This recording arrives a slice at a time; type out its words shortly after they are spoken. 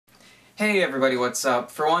Hey everybody, what's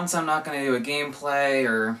up? For once, I'm not going to do a gameplay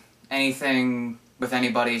or anything with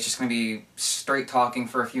anybody. It's just going to be straight talking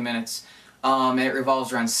for a few minutes. And it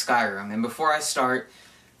revolves around Skyrim. And before I start,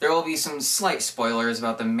 there will be some slight spoilers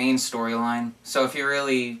about the main storyline. So if you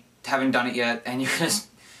really haven't done it yet, and you're just...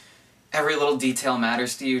 every little detail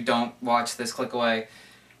matters to you, don't watch this, click away.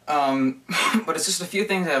 But it's just a few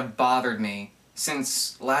things that have bothered me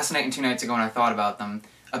since last night and 2 nights ago when I thought about them,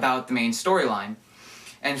 about the main storyline.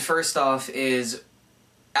 And first off is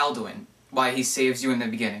Alduin, why he saves you in the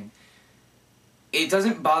beginning. It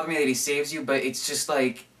doesn't bother me that he saves you, but it's just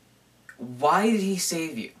like, why did he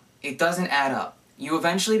save you? It doesn't add up. You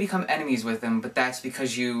eventually become enemies with him, but that's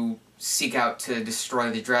because you seek out to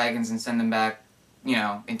destroy the dragons and send them back, you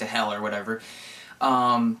know, into hell or whatever.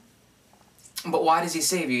 But why does he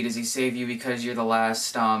save you? Does he save you because you're the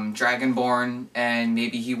last Dragonborn, and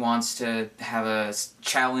maybe he wants to have a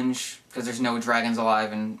challenge because there's no dragons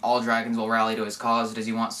alive and all dragons will rally to his cause? Does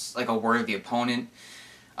he want like a worthy opponent?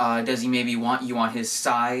 Does he maybe want you on his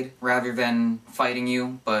side rather than fighting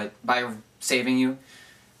you, but by saving you,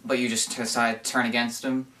 but you just decide to turn against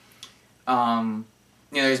him? You know,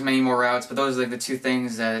 there's many more routes, but those are like the two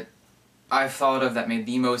things that I've thought of that made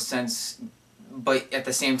the most sense, but at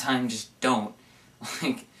the same time just don't.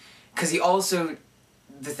 Like, because he also,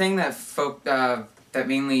 the thing that that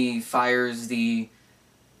mainly fires the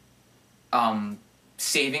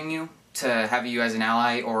saving you to have you as an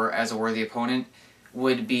ally or as a worthy opponent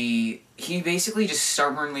would be, he basically just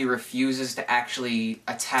stubbornly refuses to actually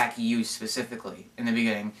attack you specifically in the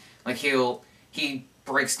beginning. Like, he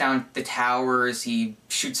breaks down the towers, he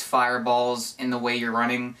shoots fireballs in the way you're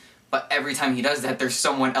running, but every time he does that, there's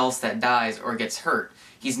someone else that dies or gets hurt.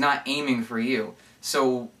 He's not aiming for you.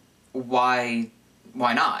 So why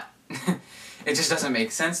not? It just doesn't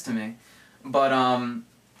make sense to me. But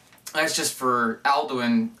that's just for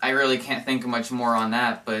Alduin. I really can't think of much more on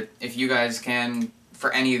that, but if you guys can,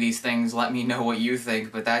 for any of these things, let me know what you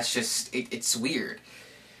think, but that's just, it's weird.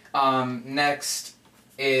 Next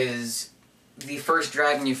is the first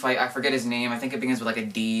dragon you fight. I forget his name. I think it begins with like a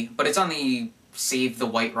D, but it's on the Save the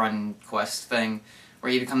Whiterun quest thing, where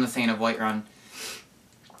you become the Thane of Whiterun.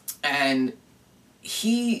 And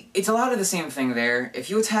it's a lot of the same thing there. If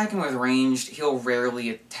you attack him with ranged, he'll rarely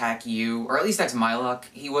attack you, or at least that's my luck.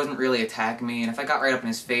 He wasn't really attacking me, and if I got right up in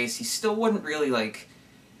his face, he still wouldn't really, like...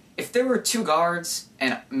 If there were 2 guards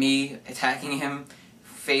and me attacking him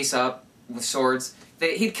face up with swords,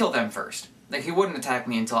 he'd kill them first. Like, he wouldn't attack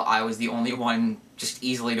me until I was the only one just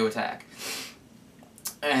easily to attack.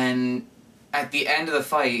 And at the end of the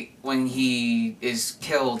fight, when he is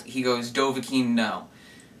killed, he goes, Dovahkiin, no.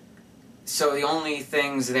 So the only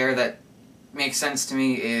things there that make sense to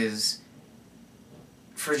me is,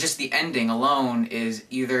 for just the ending alone, is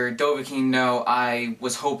either Dovahkiin, no, I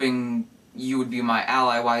was hoping you would be my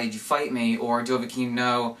ally, why did you fight me? Or Dovahkiin,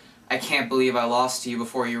 no, I can't believe I lost to you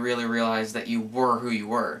before you really realized that you were who you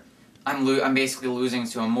were. I'm basically losing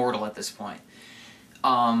to a mortal at this point.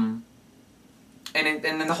 And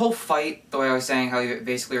then the whole fight, the way I was saying, how he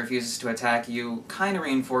basically refuses to attack you, kind of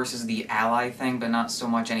reinforces the ally thing, but not so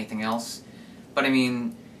much anything else. But I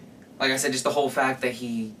mean, like I said, just the whole fact that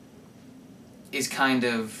he is kind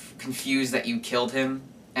of confused that you killed him,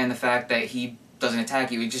 and the fact that he doesn't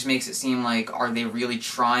attack you, it just makes it seem like, are they really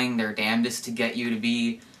trying their damnedest to get you to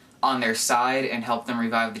be on their side and help them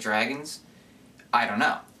revive the dragons? I don't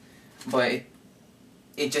know. But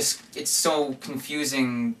it's so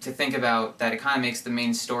confusing to think about that it kind of makes the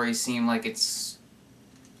main story seem like it's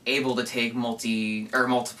able to take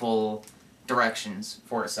multiple directions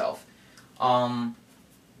for itself.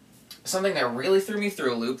 Something that really threw me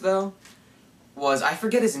through a loop, though, was, I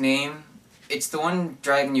forget his name. It's the one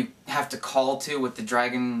dragon you have to call to with the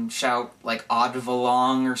dragon shout, like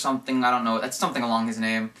Odvalong or something. I don't know. That's something along his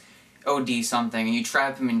name. OD something. And you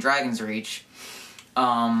trap him in Dragon's Reach.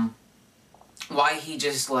 Why he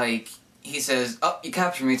just, like, he says, oh, you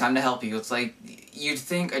captured me, time to help you. It's like, you'd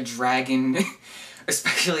think a dragon,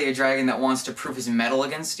 especially a dragon that wants to prove his mettle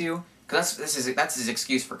against you, because that's his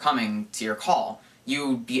excuse for coming to your call.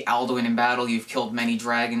 You beat Alduin in battle, you've killed many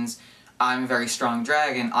dragons, I'm a very strong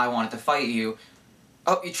dragon, I wanted to fight you.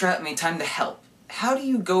 Oh, you trapped me, time to help. How do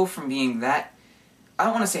you go from being that, I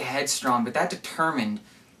don't want to say headstrong, but that determined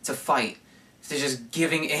to fight, to just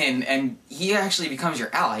giving in, and he actually becomes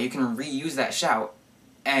your ally. You can reuse that shout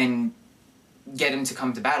and get him to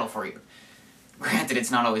come to battle for you. Granted,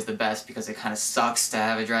 it's not always the best, because it kind of sucks to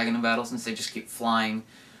have a dragon in battle since they just keep flying,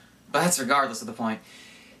 but that's regardless of the point.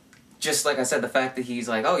 Just like I said, the fact that he's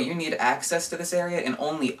like, oh, you need access to this area, and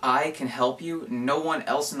only I can help you, no one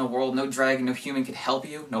else in the world, no dragon, no human can help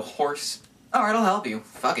you, no horse, Alright, I'll help you.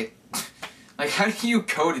 Fuck it. Like, how do you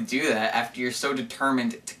go to do that after you're so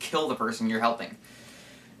determined to kill the person you're helping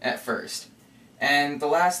at first? And the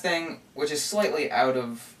last thing, which is slightly out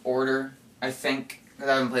of order, I think, because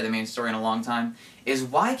I haven't played the main story in a long time, is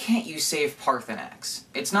why can't you save Parthenax?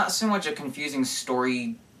 It's not so much a confusing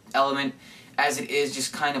story element as it is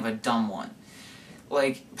just kind of a dumb one.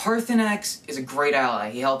 Like, Parthenax is a great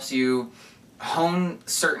ally. He helps you hone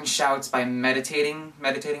certain shouts by meditating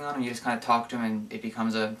on him. You just kind of talk to him and it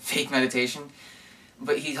becomes a fake meditation.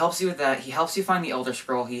 But he helps you with that. He helps you find the Elder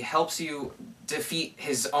Scroll. He helps you defeat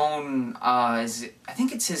his own, I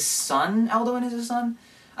think it's his son? Alduin is his son?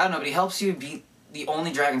 I don't know, but he helps you beat the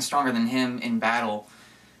only dragon stronger than him in battle.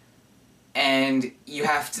 And you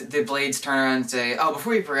have to, the Blades turn around and say, oh,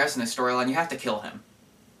 before you progress in the storyline, you have to kill him.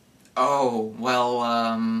 Oh, well,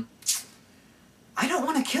 I don't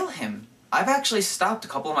want to kill him. I've actually stopped a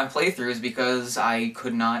couple of my playthroughs because I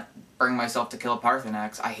could not bring myself to kill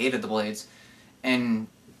Parthenax. I hated the Blades. And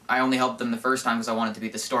I only helped them the first time because I wanted to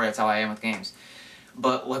beat the story. That's how I am with games.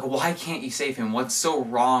 But, like, why can't you save him? What's so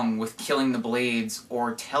wrong with killing the Blades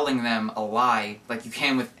or telling them a lie like you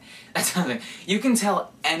can with... That's another thing. You can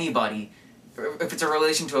tell anybody, if it's a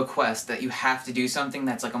relation to a quest, that you have to do something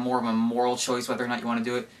that's like a more of a moral choice whether or not you want to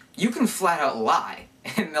do it. You can flat out lie.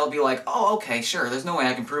 And they'll be like, oh, okay, sure, there's no way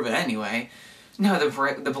I can prove it anyway. No,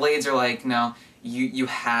 the Blades are like, no, you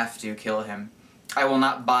have to kill him. I will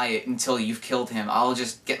not buy it until you've killed him. I'll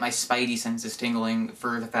just get my spidey senses tingling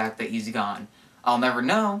for the fact that he's gone. I'll never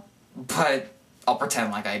know, but I'll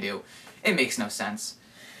pretend like I do. It makes no sense.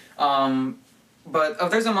 But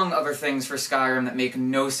there's among other things for Skyrim that make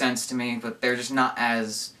no sense to me, but they're just not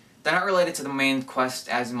as... They're not related to the main quest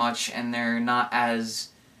as much, and they're not as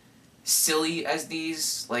silly as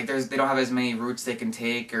these. Like, they don't have as many routes they can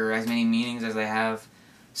take, or as many meanings as they have.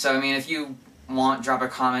 So, I mean, if you want, drop a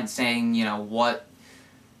comment saying, you know, what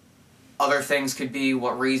other things could be,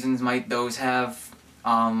 what reasons might those have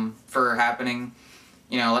for happening.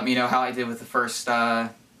 You know, let me know how I did with the first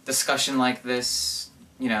discussion like this.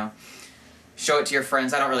 You know, show it to your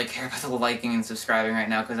friends. I don't really care about the liking and subscribing right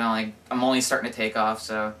now because I'm only starting to take off.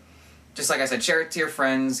 So, just like I said, share it to your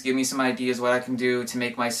friends. Give me some ideas what I can do to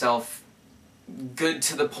make myself good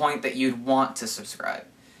to the point that you'd want to subscribe.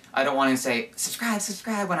 I don't want to say,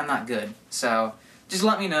 subscribe when I'm not good. So, just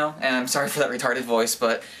let me know, and I'm sorry for that retarded voice,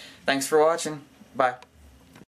 but thanks for watching. Bye.